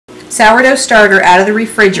sourdough starter out of the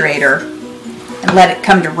refrigerator and let it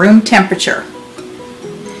come to room temperature.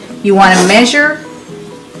 You want to measure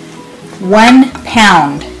 1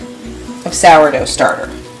 pound of sourdough starter.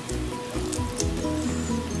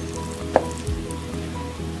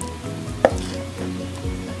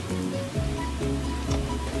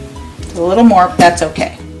 A little more, but that's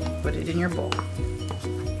okay. Put it in your bowl.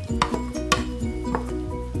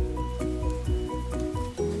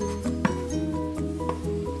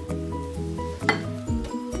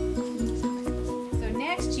 So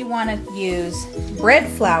next you want to use bread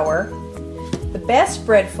flour. The best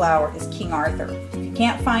bread flour is King Arthur. If you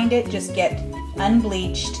can't find it, just get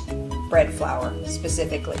unbleached bread flour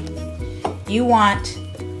specifically. You want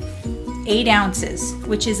 8 ounces,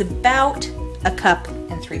 which is about 1 cup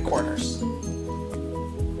and 3/4.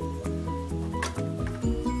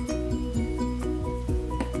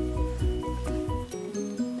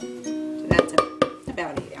 So that's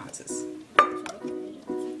about 8 ounces.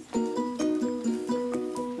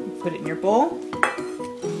 Put it in your bowl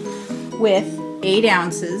with 8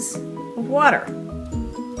 ounces of water.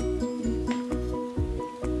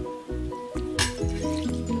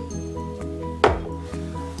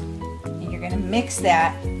 And you're going to mix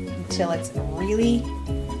that until it's a really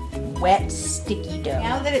wet, sticky dough.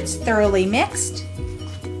 Now that it's thoroughly mixed,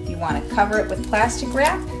 you want to cover it with plastic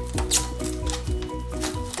wrap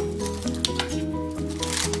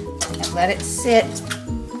and let it sit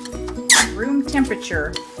at room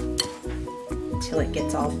temperature until it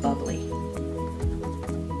gets all bubbly.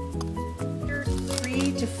 After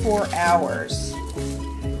 3 to 4 hours,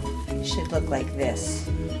 it should look like this,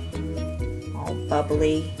 all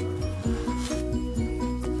bubbly.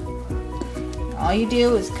 All you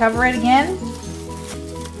do is cover it again,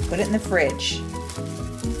 put it in the fridge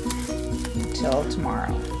until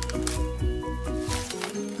tomorrow.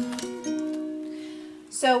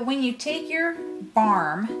 So when you take your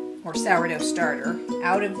barm or sourdough starter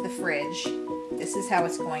out of the fridge, this is how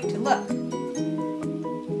it's going to look.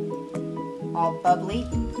 All bubbly,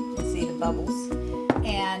 you can see the bubbles,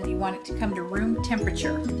 and you want it to come to room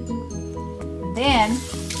temperature. Then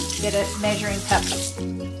get a measuring cup,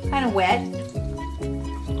 kind of wet,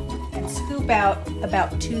 and scoop out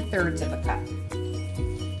about 2/3 of a cup.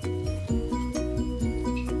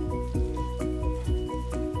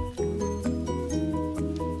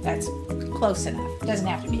 That's close enough. It doesn't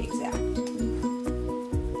have to be exact.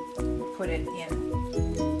 Put it in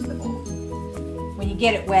the bowl. When you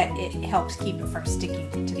get it wet, it helps keep it from sticking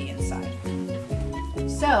to the inside.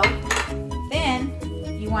 So then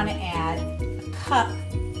you want to add a cup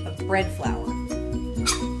of bread flour.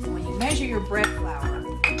 When you measure your bread flour,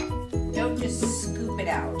 don't just scoop it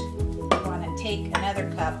out. You want to take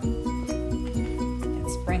another cup and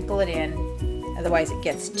sprinkle it in. Otherwise it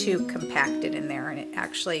gets too compacted in there and it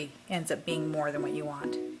actually ends up being more than what you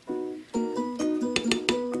want.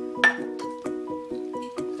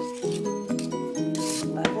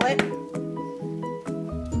 Level it.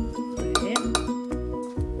 Put it in.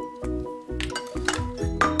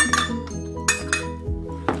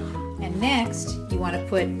 And next you want to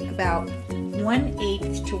put about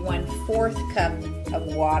 1/8 to 1/4 cup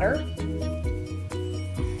of water.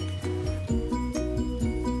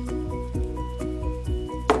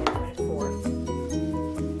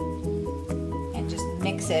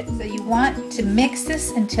 Mix it. So you want to mix this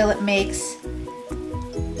until it makes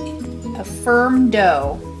a firm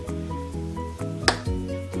dough.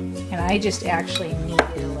 And I just actually knead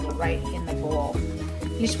it a little right in the bowl.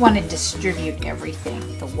 You just want to distribute everything,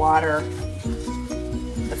 the water,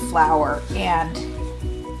 the flour, and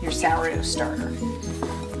your sourdough starter.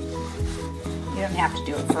 You don't have to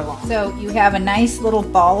do it for long. So you have a nice little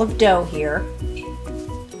ball of dough here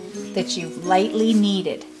that you've lightly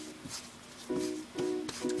kneaded.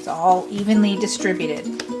 It's all evenly distributed.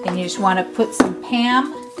 And you just want to put some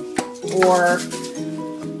Pam or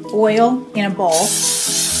oil in a bowl.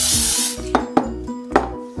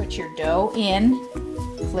 Put your dough in,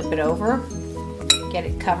 flip it over, get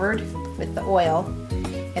it covered with the oil,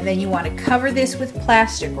 and then you want to cover this with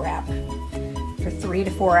plastic wrap for 3 to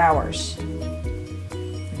 4 hours.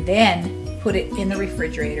 Then put it in the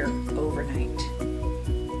refrigerator overnight.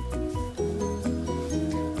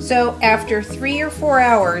 So after 3 or 4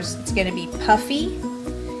 hours, it's going to be puffy,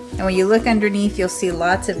 and when you look underneath, you'll see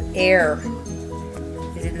lots of air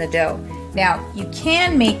is in the dough. Now, you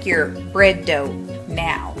can make your bread dough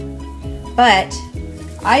now, but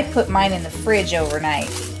I put mine in the fridge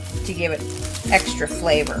overnight to give it extra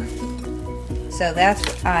flavor. So that's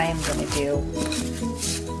what I'm going to do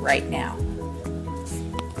right now.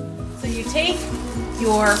 So you take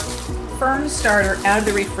your firm starter out of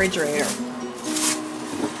the refrigerator.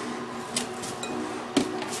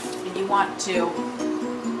 want to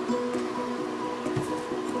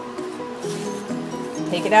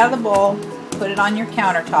take it out of the bowl, put it on your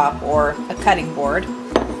countertop or a cutting board.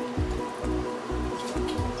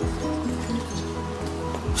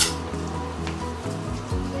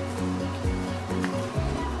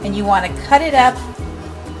 And you want to cut it up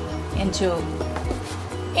into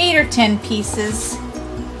 8 or 10 pieces.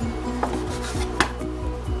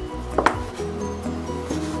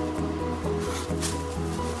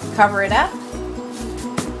 Cover it up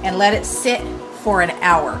and let it sit for an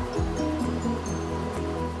hour.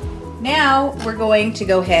 Now we're going to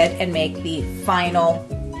go ahead and make the final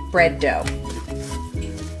bread dough.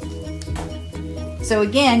 So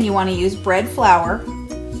again, you want to use bread flour,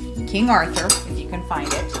 King Arthur, if you can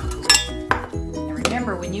find it. And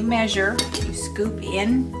remember, when you measure, you scoop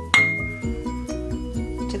in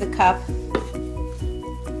to the cup.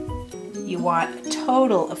 You want a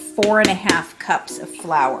total of 4.5 cups of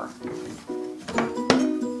flour.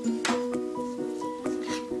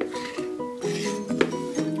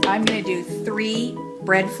 I'm going to do 3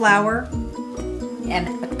 bread flour and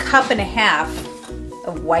 1.5 cups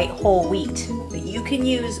of white whole wheat. But you can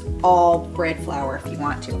use all bread flour if you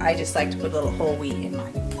want to. I just like to put a little whole wheat in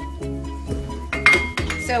mine.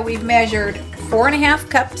 So we've measured 4.5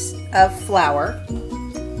 cups of flour.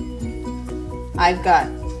 I've got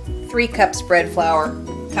 3 cups bread flour,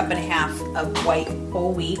 1.5 cups of white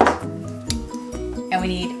whole wheat, and we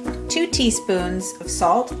need 2 teaspoons of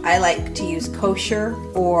salt. I like to use kosher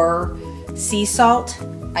or sea salt.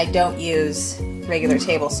 I don't use regular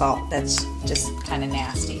table salt. That's just kind of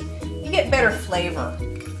nasty. You get better flavor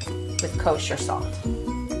with kosher salt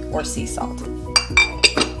or sea salt.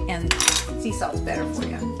 And sea salt's better for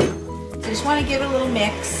you. So just want to give it a little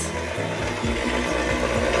mix.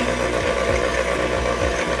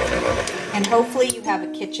 And hopefully you have a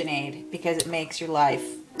KitchenAid because it makes your life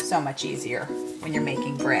so much easier when you're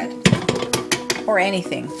making bread or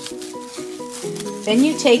anything. Then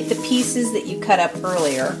you take the pieces that you cut up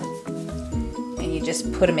earlier and you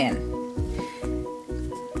just put them in.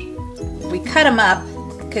 We cut them up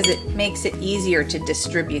because it makes it easier to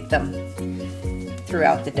distribute them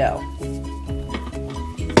throughout the dough.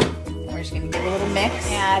 We're just going to give a little mix.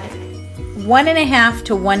 Add 1.5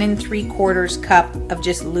 to 1 3/4 cup of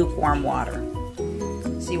just lukewarm water.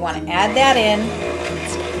 So you want to add that in.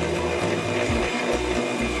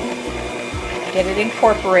 Get it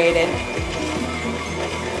incorporated.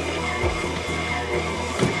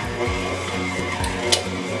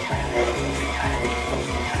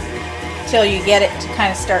 Until you get it to kind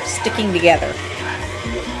of start sticking together.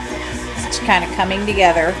 It's kind of coming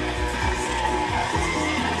together.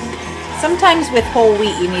 Sometimes with whole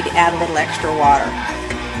wheat you need to add a little extra water.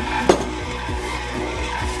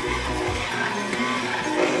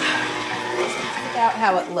 Check out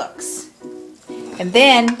how it looks. And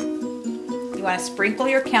then you want to sprinkle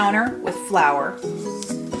your counter with flour.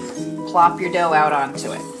 Plop your dough out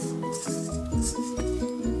onto it.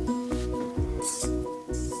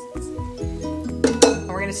 And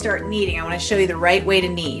we're going to start kneading. I want to show you the right way to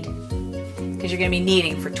knead because you're going to be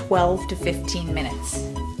kneading for 12 to 15 minutes.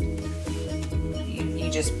 You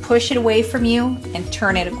just push it away from you and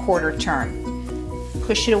turn it a 1/4 turn.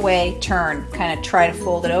 Push it away, turn, kind of try to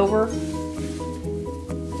fold it over.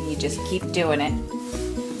 And you just keep doing it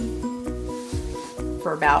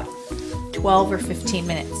for about 12 or 15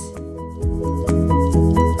 minutes.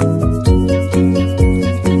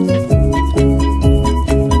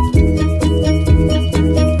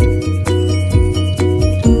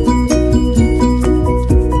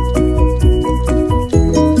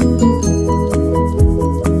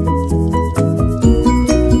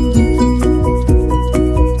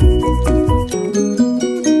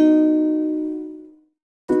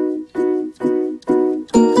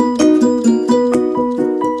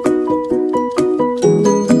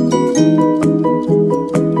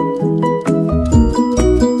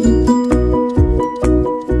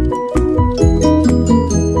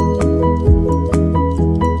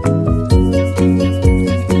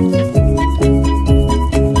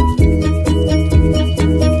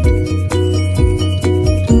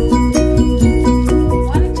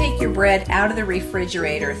 Out of the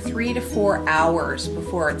refrigerator 3 to 4 hours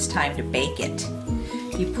before it's time to bake it.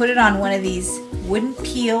 You put it on one of these wooden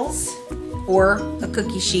peels or a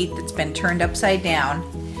cookie sheet that's been turned upside down,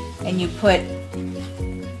 and you put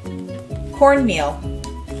cornmeal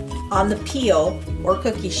on the peel or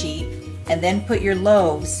cookie sheet and then put your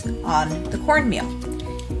loaves on the cornmeal.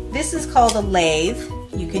 This is called a lathe.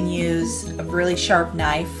 You can use a really sharp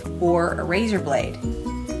knife or a razor blade.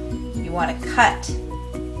 You want to cut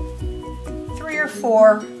 3 or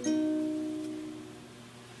 4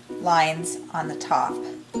 lines on the top.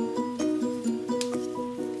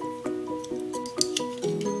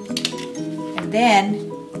 And then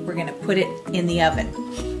we're going to put it in the oven.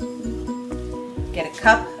 Get a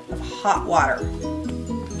cup of hot water.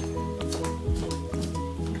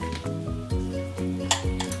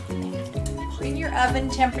 Bring your oven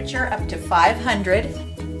temperature up to 500.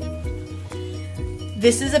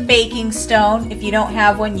 This is a baking stone. If you don't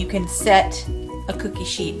have one, you can set a cookie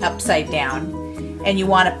sheet upside down, and you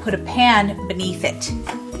want to put a pan beneath it.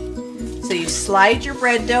 So you slide your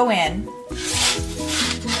bread dough in,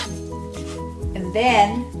 and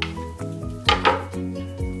then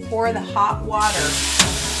pour the hot water in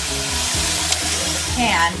the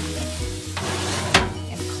pan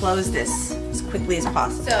and close this as quickly as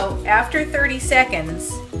possible. So after 30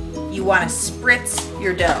 seconds, you want to spritz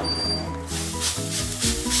your dough.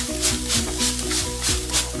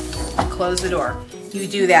 Close the door. You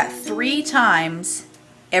do that 3 times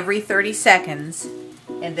every 30 seconds,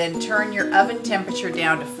 and then turn your oven temperature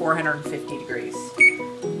down to 450 degrees.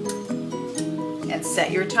 And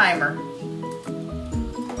set your timer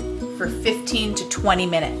for 15 to 20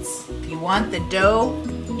 minutes. You want the dough,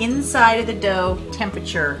 inside of the dough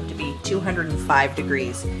temperature to be 205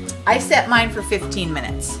 degrees. I set mine for 15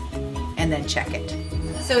 minutes and then check it.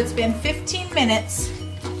 So it's been 15 minutes.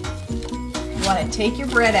 You want to take your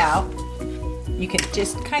bread out. You can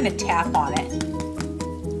just kind of tap on it.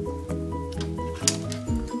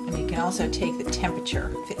 And you can also take the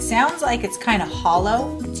temperature. If it sounds like it's kind of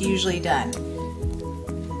hollow, it's usually done.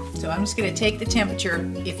 So I'm just going to take the temperature.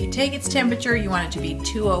 If you take its temperature, you want it to be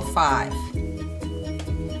 205.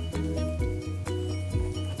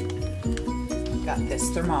 Got this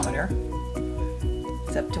thermometer.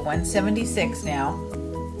 It's up to 176 now.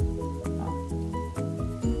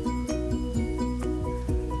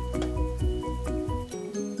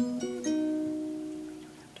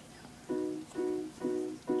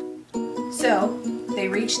 So they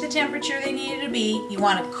reach the temperature they needed to be. You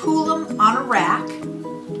want to cool them on a rack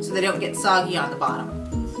so they don't get soggy on the bottom.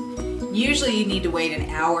 Usually you need to wait an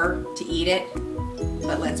hour to eat it,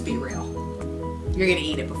 but let's be real. You're going to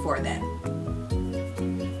eat it before then.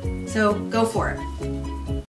 So go for it.